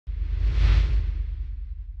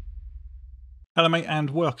Hello mate,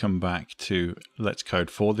 and welcome back to Let's Code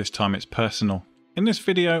 4. This time it's personal. In this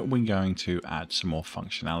video we're going to add some more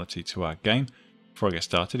functionality to our game. Before I get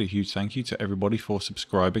started, a huge thank you to everybody for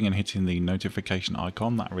subscribing and hitting the notification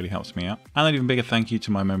icon. That really helps me out. And an even bigger thank you to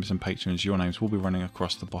my members and patrons. Your names will be running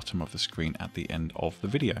across the bottom of the screen at the end of the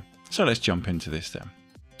video. So let's jump into this then.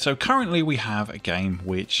 So currently we have a game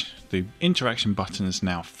which the interaction buttons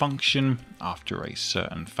now function after a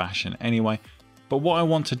certain fashion anyway. But what I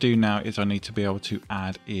want to do now is I need to be able to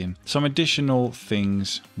add in some additional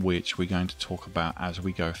things which we're going to talk about as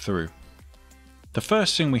we go through. The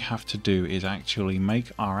first thing we have to do is actually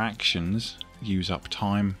make our actions use up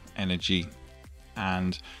time, energy,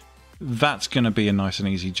 and that's going to be a nice and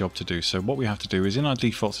easy job to do. So what we have to do is in our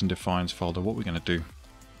defaults and defines folder, what we're going to do,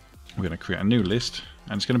 we're going to create a new list,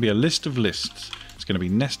 and it's going to be a list of lists. It's going to be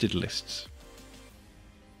nested lists.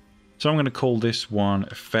 So I'm going to call this one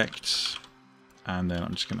effects. And then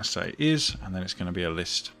I'm just going to say is, and then it's going to be a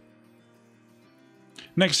list.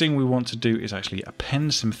 Next thing we want to do is actually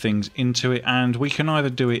append some things into it, and we can either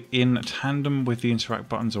do it in tandem with the interact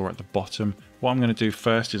buttons or at the bottom. What I'm going to do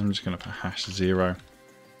first is I'm just going to put #0,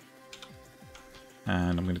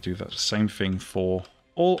 and I'm going to do that same thing for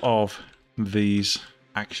all of these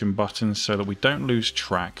action buttons so that we don't lose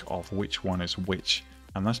track of which one is which,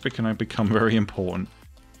 and that's going to become very important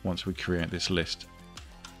once we create this list.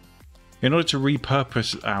 In order to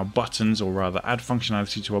repurpose our buttons, or rather add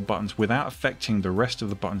functionality to our buttons without affecting the rest of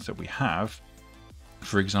the buttons that we have,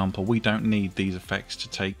 for example, we don't need these effects to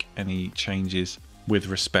take any changes with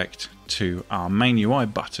respect to our main UI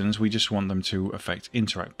buttons, we just want them to affect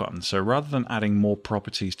interact buttons. So rather than adding more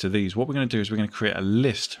properties to these, what we're going to do is we're going to create a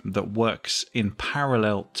list that works in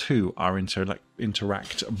parallel to our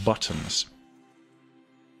interact buttons.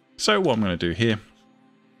 So what I'm going to do here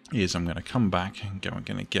is I'm going to come back and I'm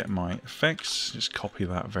going to get my effects, just copy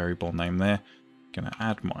that variable name there, going to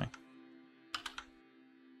add my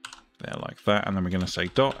there like that, and then we're going to say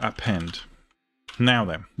dot append. Now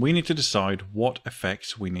then, we need to decide what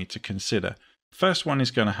effects we need to consider. First one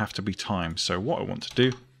is going to have to be time. So what I want to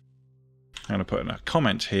do, I'm going to put in a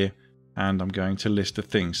comment here, and I'm going to list the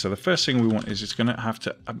things. So the first thing we want is it's going to have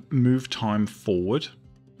to move time forward.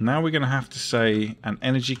 Now we're going to have to say an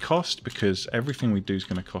energy cost, because everything we do is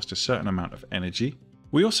going to cost a certain amount of energy.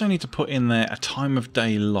 We also need to put in there a time of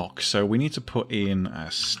day lock. So we need to put in a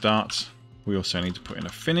start. We also need to put in a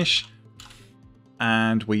finish.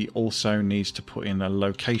 And we also need to put in a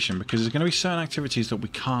location, because there's going to be certain activities that we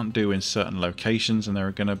can't do in certain locations, and there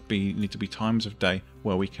are going to need to be times of day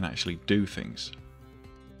where we can actually do things.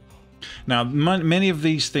 Now, many of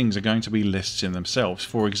these things are going to be lists in themselves.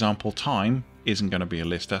 For example, time isn't going to be a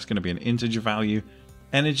list. That's going to be an integer value.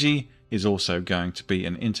 Energy is also going to be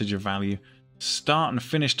an integer value. Start and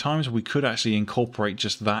finish times, we could actually incorporate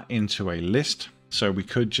just that into a list. So we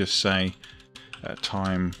could just say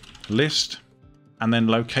time list. And then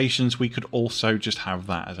locations, we could also just have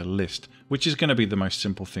that as a list, which is going to be the most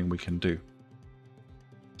simple thing we can do.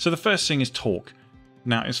 So the first thing is talk.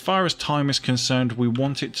 Now, as far as time is concerned, we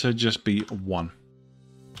want it to just be 1.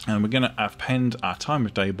 And we're going to append our time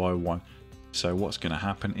of day by 1. So what's going to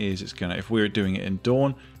happen is it's going to, if we're doing it in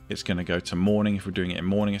dawn, it's going to go to morning. If we're doing it in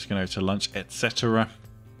morning, it's going to go to lunch, etc.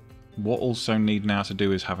 What also need now to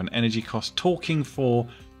do is have an energy cost. Talking for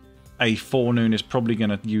a forenoon is probably going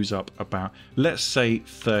to use up about, let's say,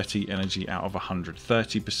 30 energy out of 100,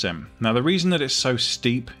 30%. Now, the reason that it's so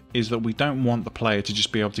steep is that we don't want the player to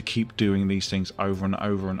just be able to keep doing these things over and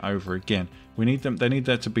over and over again. We need them, they need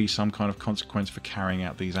there to be some kind of consequence for carrying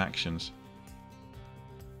out these actions.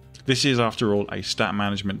 This is, after all, a stat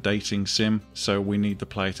management dating sim, so we need the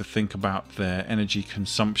player to think about their energy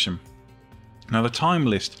consumption. Now, the time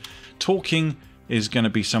list, talking is going to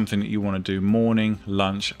be something that you want to do morning,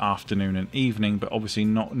 lunch, afternoon and evening, but obviously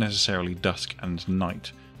not necessarily dusk and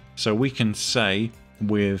night. So we can say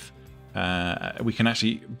with, we can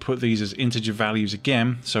actually put these as integer values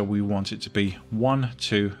again. So we want it to be 1,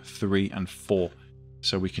 2, 3 and 4.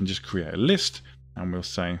 So we can just create a list and we'll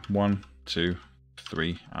say 1, 2,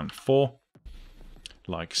 3 and 4,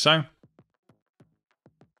 like so.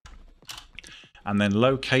 And then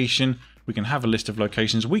location, we can have a list of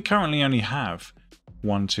locations. We currently only have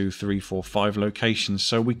 1, 2, 3, 4, 5 locations,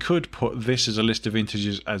 so we could put this as a list of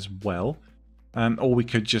integers as well, or we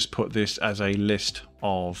could just put this as a list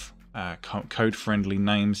of code-friendly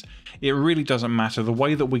names. It really doesn't matter. The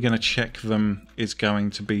way that we're going to check them is going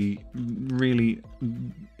to be really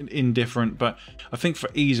indifferent, but I think for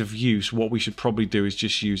ease of use, what we should probably do is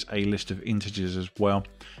just use a list of integers as well.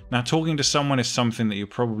 Now, talking to someone is something that you're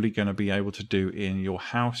probably going to be able to do in your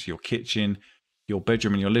house, your kitchen, your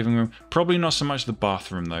bedroom and your living room. Probably not so much the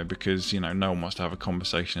bathroom though, because, you know, no one wants to have a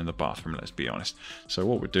conversation in the bathroom, let's be honest. So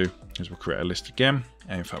what we'll do is we'll create a list again.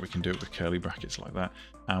 And in fact, we can do it with curly brackets like that.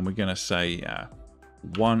 And we're going to say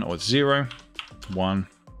 1 or 0, 1,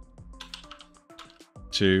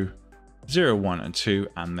 2, 0, 1 and 2,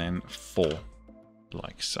 and then 4,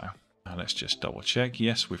 like so. Now let's just double check.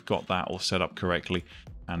 Yes, we've got that all set up correctly.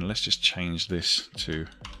 And let's just change this to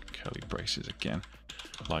curly braces again,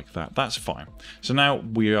 like that. That's fine. So now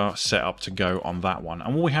we are set up to go on that one.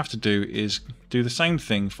 And what we have to do is do the same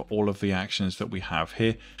thing for all of the actions that we have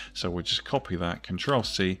here. So we'll just copy that, Control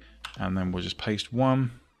C, and then we'll just paste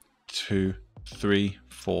 1, 2, 3,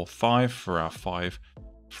 4, 5 for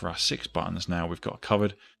our 6 buttons. Now we've got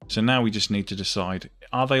covered. So now we just need to decide,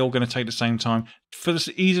 are they all going to take the same time? For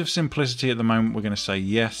the ease of simplicity at the moment, we're going to say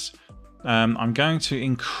yes. I'm going to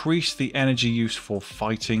increase the energy use for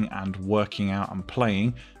fighting and working out and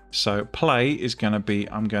playing. So play is going to be,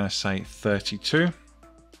 I'm going to say 32.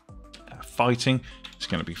 Fighting is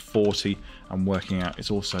going to be 40, and working out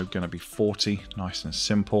is also going to be 40. Nice and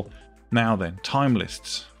simple. Now then, time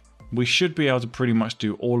lists. We should be able to pretty much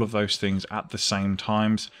do all of those things at the same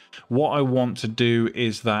times. What I want to do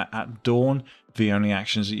is that at dawn, the only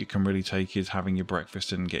actions that you can really take is having your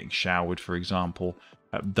breakfast and getting showered, for example.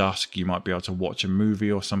 At dusk, you might be able to watch a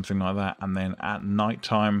movie or something like that. And then at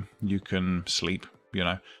nighttime, you can sleep, you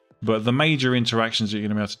know. But the major interactions that you're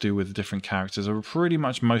going to be able to do with the different characters are pretty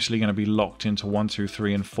much mostly going to be locked into 1, 2,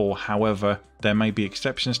 3, and 4. However, there may be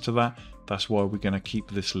exceptions to that. That's why we're going to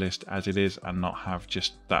keep this list as it is and not have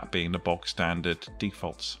just that being the bog standard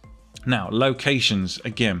defaults. Now, locations.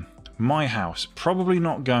 Again, my house. Probably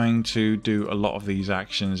not going to do a lot of these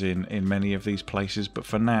actions in many of these places. But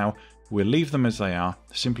for now, we'll leave them as they are,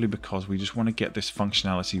 simply because we just want to get this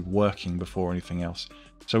functionality working before anything else.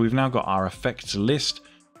 So we've now got our effects list,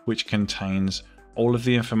 which contains all of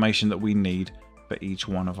the information that we need for each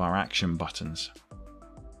one of our action buttons.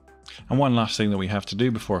 And one last thing that we have to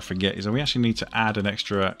do before I forget is that we actually need to add an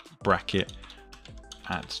extra bracket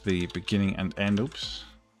at the beginning and end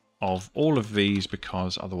of all of these,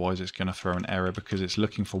 because otherwise it's going to throw an error because it's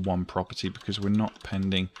looking for one property, because we're not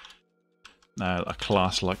pending a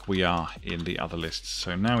class like we are in the other lists.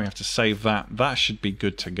 So now we have to save that. That should be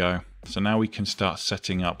good to go. So now we can start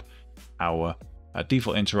setting up our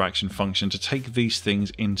default interaction function to take these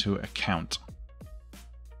things into account.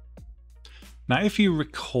 Now, if you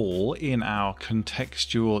recall, in our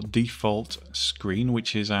contextual default screen,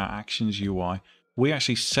 which is our actions UI, we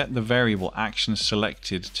actually set the variable action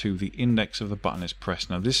selected to the index of the button is pressed.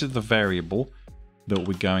 Now, this is the variable that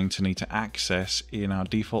we're going to need to access in our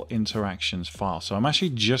default interactions file. So I'm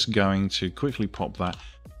actually just going to quickly pop that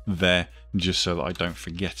there just so that I don't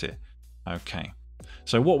forget it. Okay.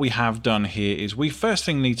 So what we have done here is first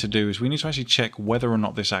thing need to do is we need to actually check whether or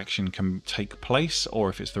not this action can take place, or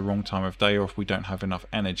if it's the wrong time of day, or if we don't have enough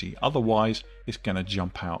energy. Otherwise, it's going to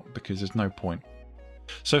jump out because there's no point.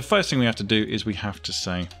 So first thing we have to do is we have to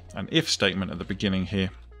say an if statement at the beginning here.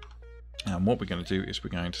 And what we're going to do is we're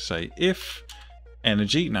going to say if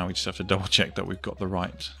energy. Now we just have to double check that we've got the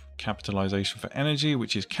right capitalization for energy,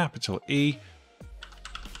 which is capital E.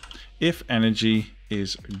 If energy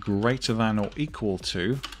is greater than or equal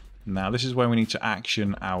to, now this is where we need to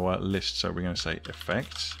action our list. So we're going to say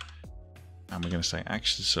effects, and we're going to say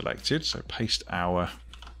action selected. So paste our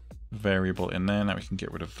variable in there. Now we can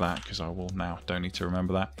get rid of that because I will now don't need to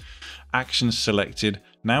remember that. Action selected.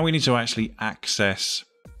 Now we need to actually access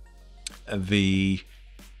the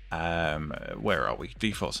where are we?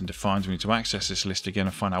 Defaults and defines. We need to access this list again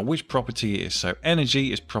and find out which property it is. So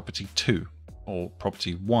energy is property 2. Or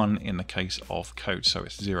property 1 in the case of code. So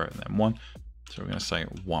it's 0 and then 1. So we're going to say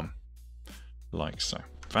 1, like so.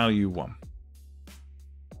 Value 1.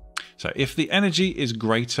 So if the energy is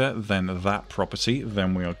greater than that property,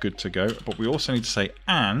 then we are good to go. But we also need to say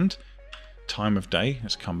and time of day.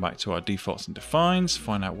 Let's come back to our defaults and defines,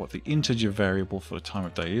 find out what the integer variable for the time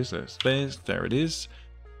of day is. There it is.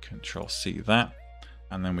 Control C that.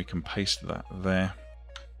 And then we can paste that there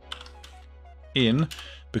in,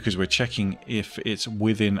 because we're checking if it's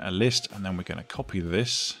within a list, and then we're going to copy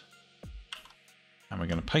this and we're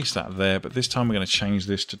going to paste that there. But this time we're going to change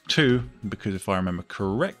this to 2, because if I remember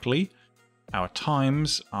correctly, our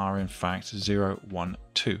times are in fact 0, 1,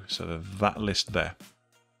 2. So that list there.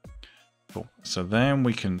 Cool. So then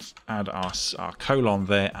we can add our colon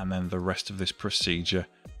there, and then the rest of this procedure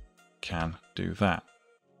can do that.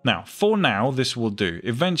 Now, for now, this will do.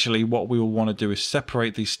 Eventually, what we will want to do is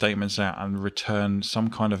separate these statements out and return some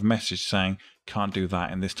kind of message saying, can't do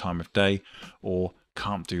that in this time of day, or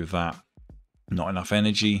can't do that, not enough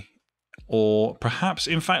energy Or perhaps,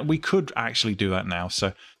 in fact, we could actually do that now.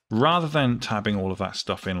 So rather than tabbing all of that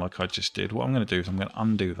stuff in like I just did, what I'm going to do is I'm going to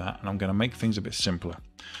undo that and I'm going to make things a bit simpler.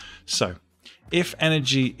 So if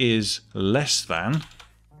energy is less than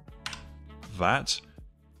that,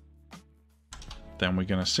 then we're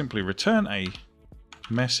going to simply return a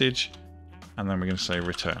message and then we're going to say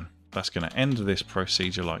return. That's going to end this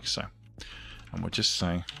procedure like so. And we'll just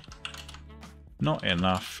say not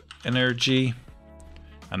enough energy.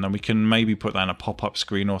 And then we can maybe put that in a pop-up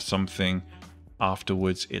screen or something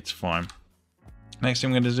afterwards. It's fine. Next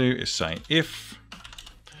thing I'm going to do is say if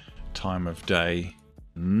time of day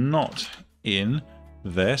not in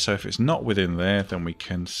there. So if it's not within there, then we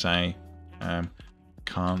can say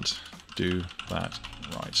can't do that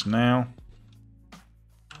right now.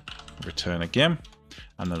 Return again.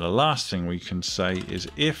 And then the last thing we can say is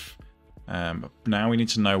if now we need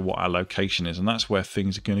to know what our location is, and that's where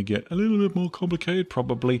things are going to get a little bit more complicated,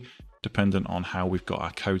 probably dependent on how we've got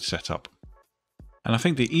our code set up. And I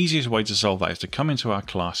think the easiest way to solve that is to come into our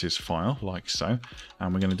classes file like so,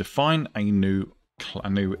 and we're going to define a new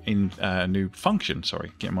function.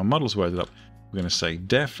 Sorry, getting my models worded up. We're going to say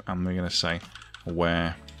def, and we're going to say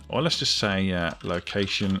where, or let's just say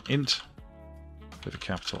location int with a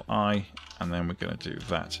capital I. And then we're going to do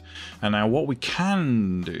that. And now what we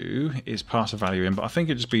can do is pass a value in, but I think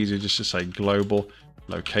it'd just be easier just to say global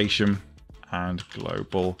location and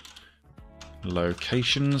global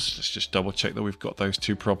locations. Let's just double check that we've got those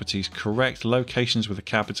two properties correct. Locations with a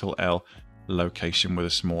capital L, location with a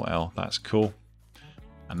small l. That's cool.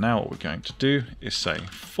 And now what we're going to do is say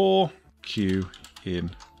for q in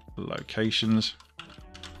locations.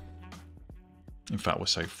 In fact, we'll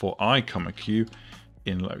say for I, q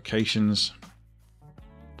in locations.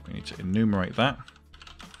 We need to enumerate that.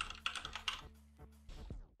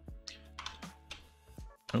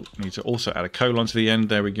 Oh, need to also add a colon to the end.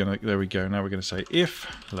 There we go. Now we're going to say if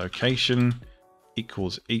location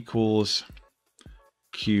equals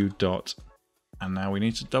q dot, and now we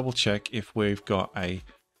need to double check if we've got a.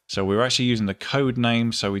 So we're actually using the code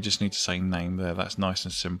name, so we just need to say name there. That's nice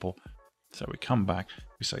and simple. So we come back,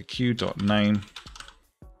 we say q dot name.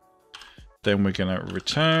 Then we're going to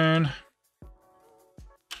return.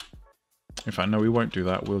 In fact, no, we won't do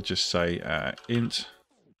that. We'll just say int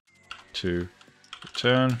to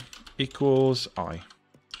return equals I.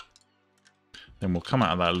 Then we'll come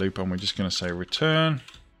out of that loop and we're just going to say return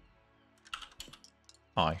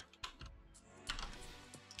I.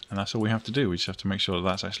 And that's all we have to do. We just have to make sure that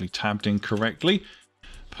that's actually tabbed in correctly.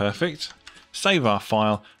 Perfect. Save our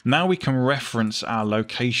file. Now we can reference our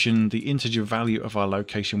location, the integer value of our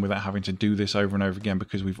location, without having to do this over and over again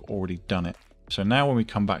because we've already done it. So now when we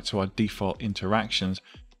come back to our default interactions,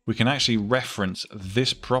 we can actually reference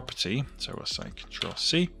this property. So we'll say Control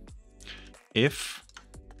C, if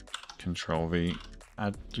Control V.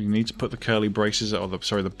 You need to put the curly braces, or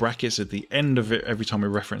the brackets at the end of it every time we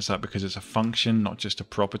reference that because it's a function, not just a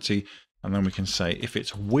property. And then we can say if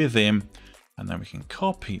it's within. And then we can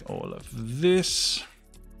copy all of this.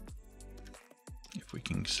 If we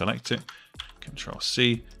can select it, Control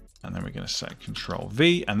C, and then we're going to say Control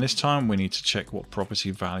V. And this time we need to check what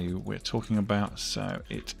property value we're talking about. So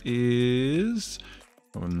it is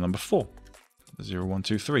number 4, 0, 1,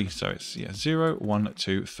 2, 3. So it's 0, 1,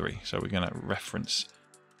 2, 3. So we're going to reference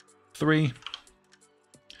 3.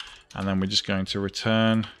 And then we're just going to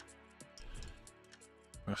return.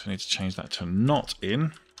 We also need to change that to not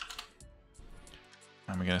in.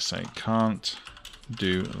 And we're going to say can't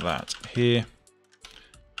do that here.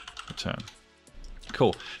 Return.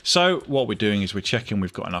 Cool. So what we're doing is we're checking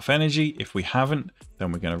we've got enough energy. If we haven't,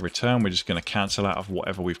 then we're going to return. We're just going to cancel out of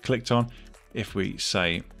whatever we've clicked on. If we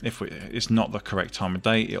say it's not the correct time of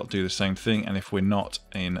day, it'll do the same thing. And if we're not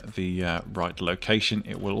in the right location,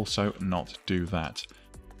 it will also not do that.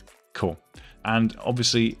 Cool. And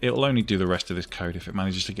obviously it'll only do the rest of this code if it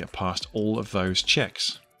manages to get past all of those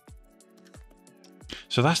checks.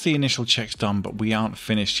 So that's the initial checks done, but we aren't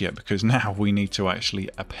finished yet because now we need to actually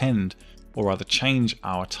append, or rather change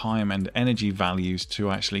our time and energy values to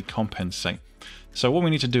actually compensate. So what we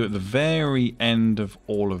need to do at the very end of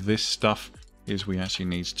all of this stuff is we actually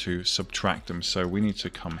need to subtract them. So we need to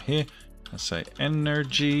come here and say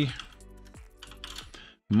energy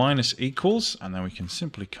minus equals, and then we can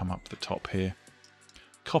simply come up the top here,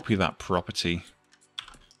 copy that property,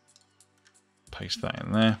 paste that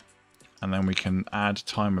in there. And then we can add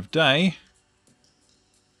time of day.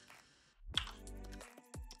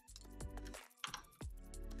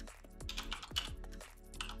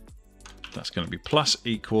 That's going to be plus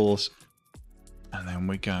equals. And then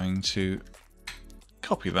we're going to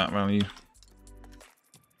copy that value,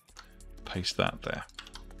 paste that there.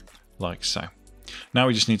 like so. Now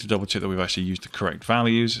we just need to double check that we've actually used the correct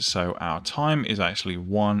values. So our time is actually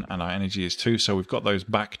 1 and our energy is 2. So we've got those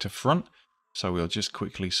back to front. So we'll just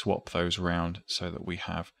quickly swap those around so that we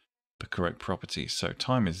have the correct properties. So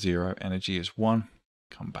time is 0, energy is 1.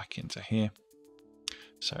 Come back into here.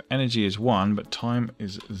 So energy is 1, but time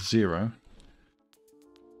is 0.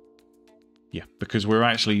 Yeah, because we're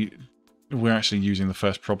actually using the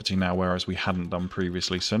first property now, whereas we hadn't done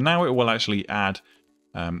previously. So now it will actually add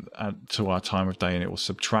to our time of day, and it will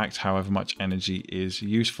subtract however much energy is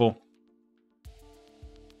useful.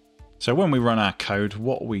 So when we run our code,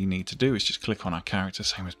 what we need to do is just click on our character,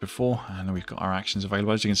 same as before, and then we've got our actions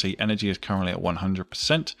available. As you can see, energy is currently at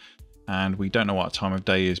 100%, and we don't know what our time of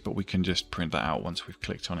day is, but we can just print that out once we've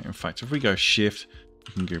clicked on it. In fact, if we go shift,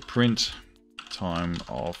 we can go print time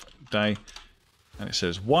of day, and it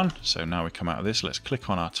says 1. So now we come out of this. Let's click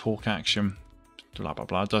on our talk action. Blah blah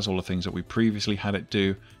blah, does all the things that we previously had it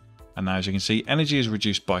do, and now as you can see, energy is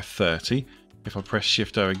reduced by 30. If I press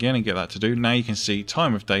Shift O again and get that to do, now you can see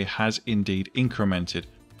time of day has indeed incremented.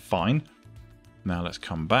 Fine. Now let's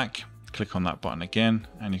come back, click on that button again,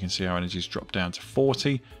 and you can see our energy's dropped down to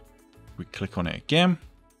 40. We click on it again,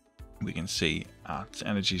 we can see our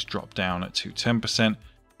energy's dropped down to 10%.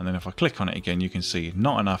 And then if I click on it again, you can see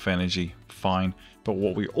not enough energy, fine. But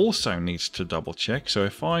what we also need to double check, so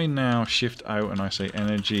if I now shift out and I say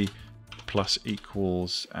energy plus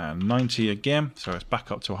equals 90 again, so it's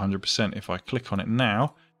back up to 100%. If I click on it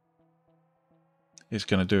now, it's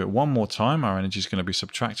going to do it one more time. Our energy is going to be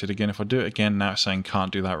subtracted again. If I do it again, now it's saying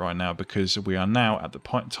can't do that right now because we are now at the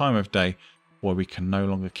time of day where we can no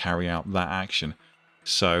longer carry out that action.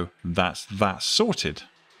 So that's that sorted.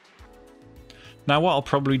 Now what I'll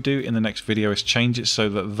probably do in the next video is change it so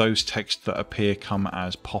that those texts that appear come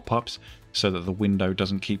as pop-ups, so that the window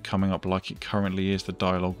doesn't keep coming up like it currently is, the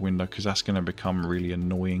dialogue window, because that's going to become really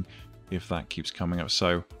annoying if that keeps coming up.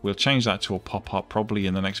 So we'll change that to a pop-up probably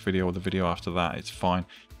in the next video or the video after that. It's fine.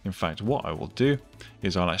 In fact, what I will do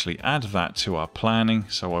is I'll actually add that to our planning.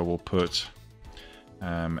 So I will put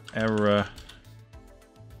error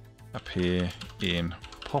appear in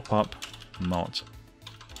pop-up, not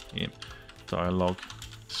in dialogue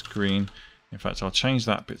screen. In fact, I'll change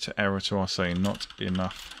that bit to error to I'll say not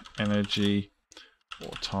enough energy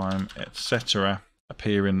or time, etc.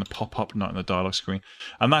 appear in the pop-up, not in the dialogue screen.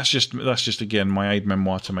 And that's just again my aid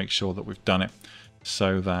memoir to make sure that we've done it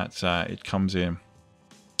so that it comes in.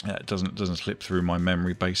 It doesn't slip through my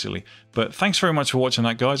memory basically. But thanks very much for watching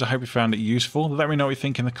that, guys. I hope you found it useful. Let me know what you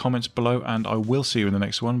think in the comments below, and I will see you in the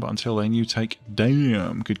next one. But until then, you take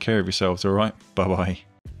damn good care of yourselves. All right, bye bye.